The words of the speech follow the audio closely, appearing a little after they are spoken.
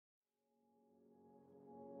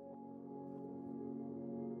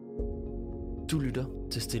Du lytter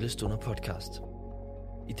til Stille Stunder podcast.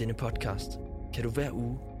 I denne podcast kan du hver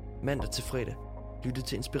uge, mandag til fredag, lytte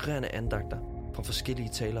til inspirerende andagter fra forskellige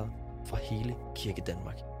talere fra hele Kirke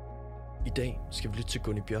Danmark. I dag skal vi lytte til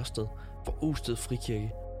Gunni Bjørsted fra Osted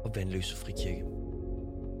Frikirke og Vandløse Frikirke.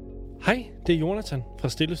 Hej, det er Jonathan fra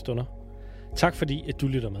Stille Stunder. Tak fordi, at du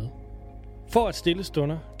lytter med. For at Stille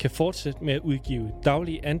Stunder kan fortsætte med at udgive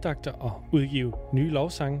daglige andagter og udgive nye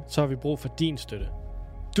lovsange, så har vi brug for din støtte.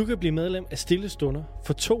 Du kan blive medlem af Stille Stunder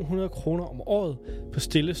for 200 kroner om året på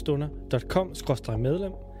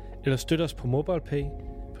stillestunder.com/medlem eller støtte os på MobilePay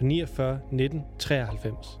på 49 19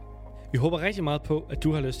 93. Vi håber rigtig meget på, at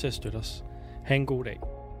du har lyst til at støtte os. Ha' en god dag.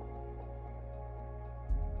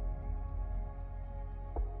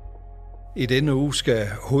 I denne uge skal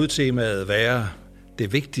hovedtemaet være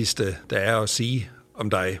det vigtigste, der er at sige om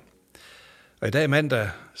dig. Og i dag mandag,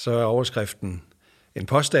 så er overskriften en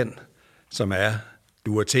påstand, som er,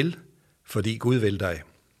 du er til, fordi Gud vil dig.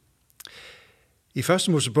 I 1.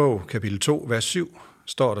 Mosebog, kapitel 2, vers 7,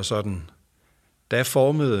 står der sådan: Da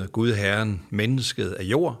formede Gud Herren mennesket af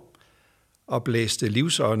jord og blæste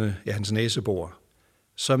livsånde i hans næsebor,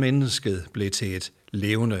 så mennesket blev til et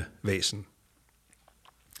levende væsen.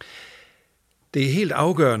 Det er helt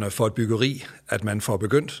afgørende for et byggeri, at man får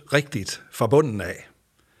begyndt rigtigt fra bunden af.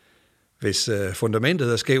 Hvis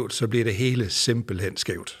fundamentet er skævt, så bliver det hele simpelthen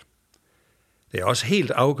skævt. Det er også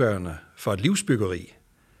helt afgørende for et livsbyggeri,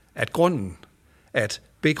 at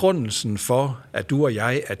begrundelsen for, at du og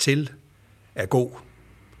jeg er til, er god.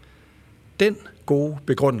 Den gode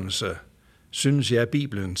begrundelse, synes jeg,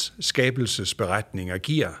 Bibelens skabelsesberetninger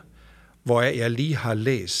giver, hvor jeg lige har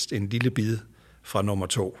læst en lille bid fra nummer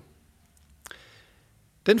 2.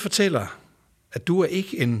 Den fortæller, at du er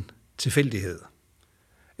ikke en tilfældighed,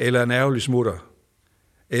 eller en ærgerlig smutter,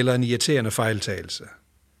 eller en irriterende fejltagelse.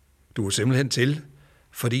 Du er simpelthen til,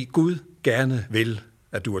 fordi Gud gerne vil,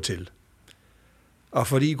 at du er til. Og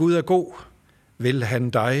fordi Gud er god, vil han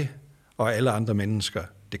dig og alle andre mennesker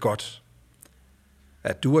det godt.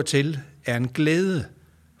 At du er til, er en glæde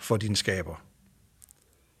for din skaber.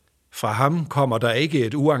 Fra ham kommer der ikke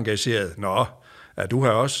et uengageret, nå, er du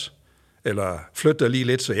her også? Eller flyt dig lige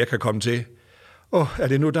lidt, så jeg kan komme til. Er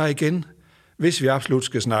det nu dig igen? Hvis vi absolut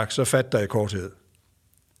skal snakke, så fat dig i korthed.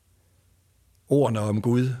 Ordene om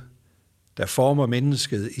Gud, der former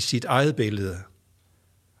mennesket i sit eget billede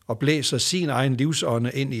og blæser sin egen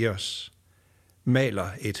livsånde ind i os, maler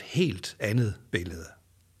et helt andet billede.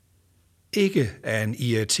 Ikke af en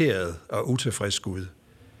irriteret og utilfreds Gud,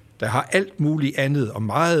 der har alt muligt andet og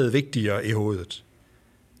meget vigtigere i hovedet,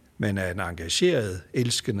 men af en engageret,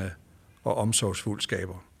 elskende og omsorgsfuld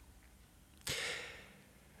skaber.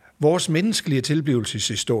 Vores menneskelige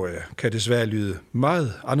tilblivelseshistorie kan desværre lyde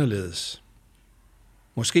meget anderledes.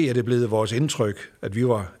 Måske er det blevet vores indtryk, at vi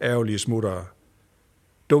var ærgerlige smuttere,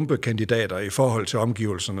 dumpe kandidater i forhold til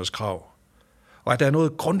omgivelsernes krav, og at der er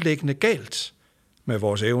noget grundlæggende galt med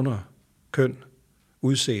vores evner, køn,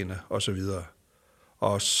 udseende osv.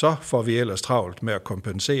 Og så får vi ellers travlt med at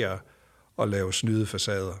kompensere og lave snyde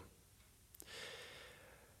facader.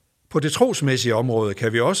 På det trosmæssige område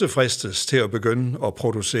kan vi også fristes til at begynde at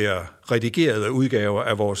producere redigerede udgaver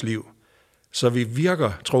af vores liv, så vi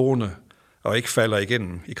virker troende og ikke falder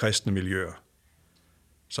igennem i kristne miljøer.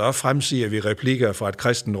 Så fremsiger vi replikker fra et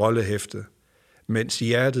kristen rollehæfte, mens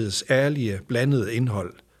hjertets ærlige, blandede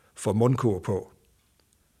indhold får mundkur på.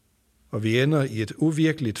 Og vi ender i et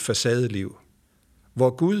uvirkeligt facadeliv, hvor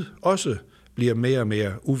Gud også bliver mere og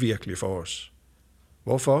mere uvirkelig for os.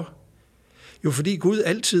 Hvorfor? Jo, fordi Gud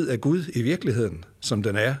altid er Gud i virkeligheden, som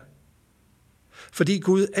den er. Fordi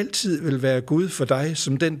Gud altid vil være Gud for dig,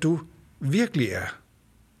 som den du virkelig er.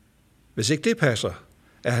 Hvis ikke det passer,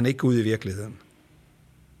 er han ikke Gud i virkeligheden.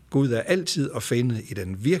 Gud er altid at finde i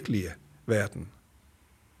den virkelige verden.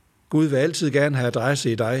 Gud vil altid gerne have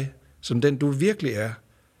adresse i dig, som den du virkelig er.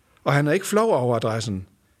 Og han er ikke flov over adressen.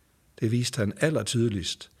 Det viste han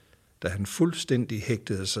allertydeligst, da han fuldstændig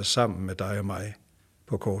hægtede sig sammen med dig og mig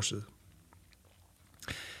på korset.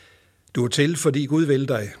 Du er til, fordi Gud vil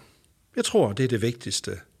dig. Jeg tror, det er det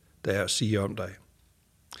vigtigste, der er at sige om dig.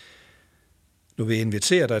 Nu vil jeg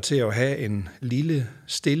invitere dig til at have en lille,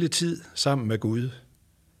 stille tid sammen med Gud,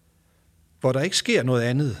 hvor der ikke sker noget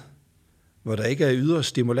andet, hvor der ikke er ydre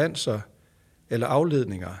stimulanser eller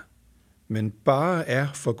afledninger, men bare er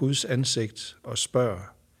for Guds ansigt og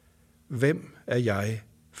spørger, hvem er jeg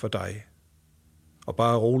for dig? Og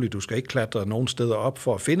bare rolig, du skal ikke klatre nogen steder op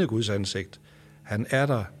for at finde Guds ansigt. Han er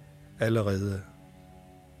der allerede.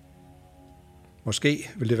 Måske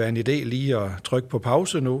vil det være en idé lige at trykke på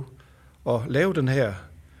pause nu og lave den her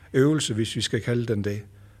øvelse, hvis vi skal kalde den det,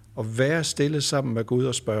 og være stille sammen med Gud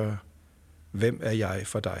og spørge, hvem er jeg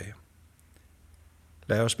for dig?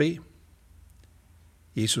 Lad os bede.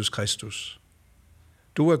 Jesus Kristus,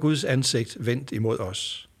 du er Guds ansigt vendt imod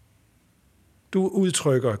os. Du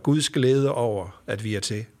udtrykker Guds glæde over, at vi er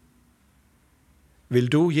til.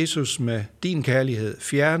 Vil du, Jesus, med din kærlighed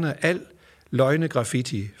fjerne al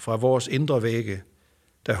løgnegraffiti fra vores indre vægge,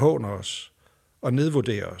 der håner os og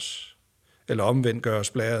nedvurderer os, eller omvendt gør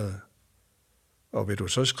os blærede? Og vil du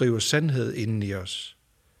så skrive sandhed inden i os,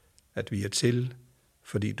 at vi er til,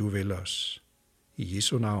 fordi du vil os. I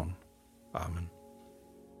Jesu navn. Amen.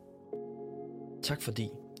 Tak fordi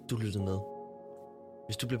du lyttede med.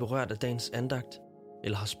 Hvis du blev berørt af dagens andagt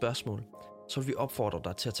eller har spørgsmål, så vil vi opfordre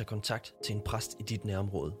dig til at tage kontakt til en præst i dit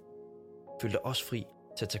nærområde. Føl dig også fri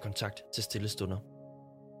til at tage kontakt til Stille Stunder.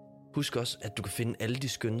 Husk også, at du kan finde alle de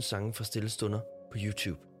skønne sange fra Stille Stunder på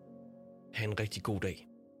YouTube. Ha' en rigtig god dag.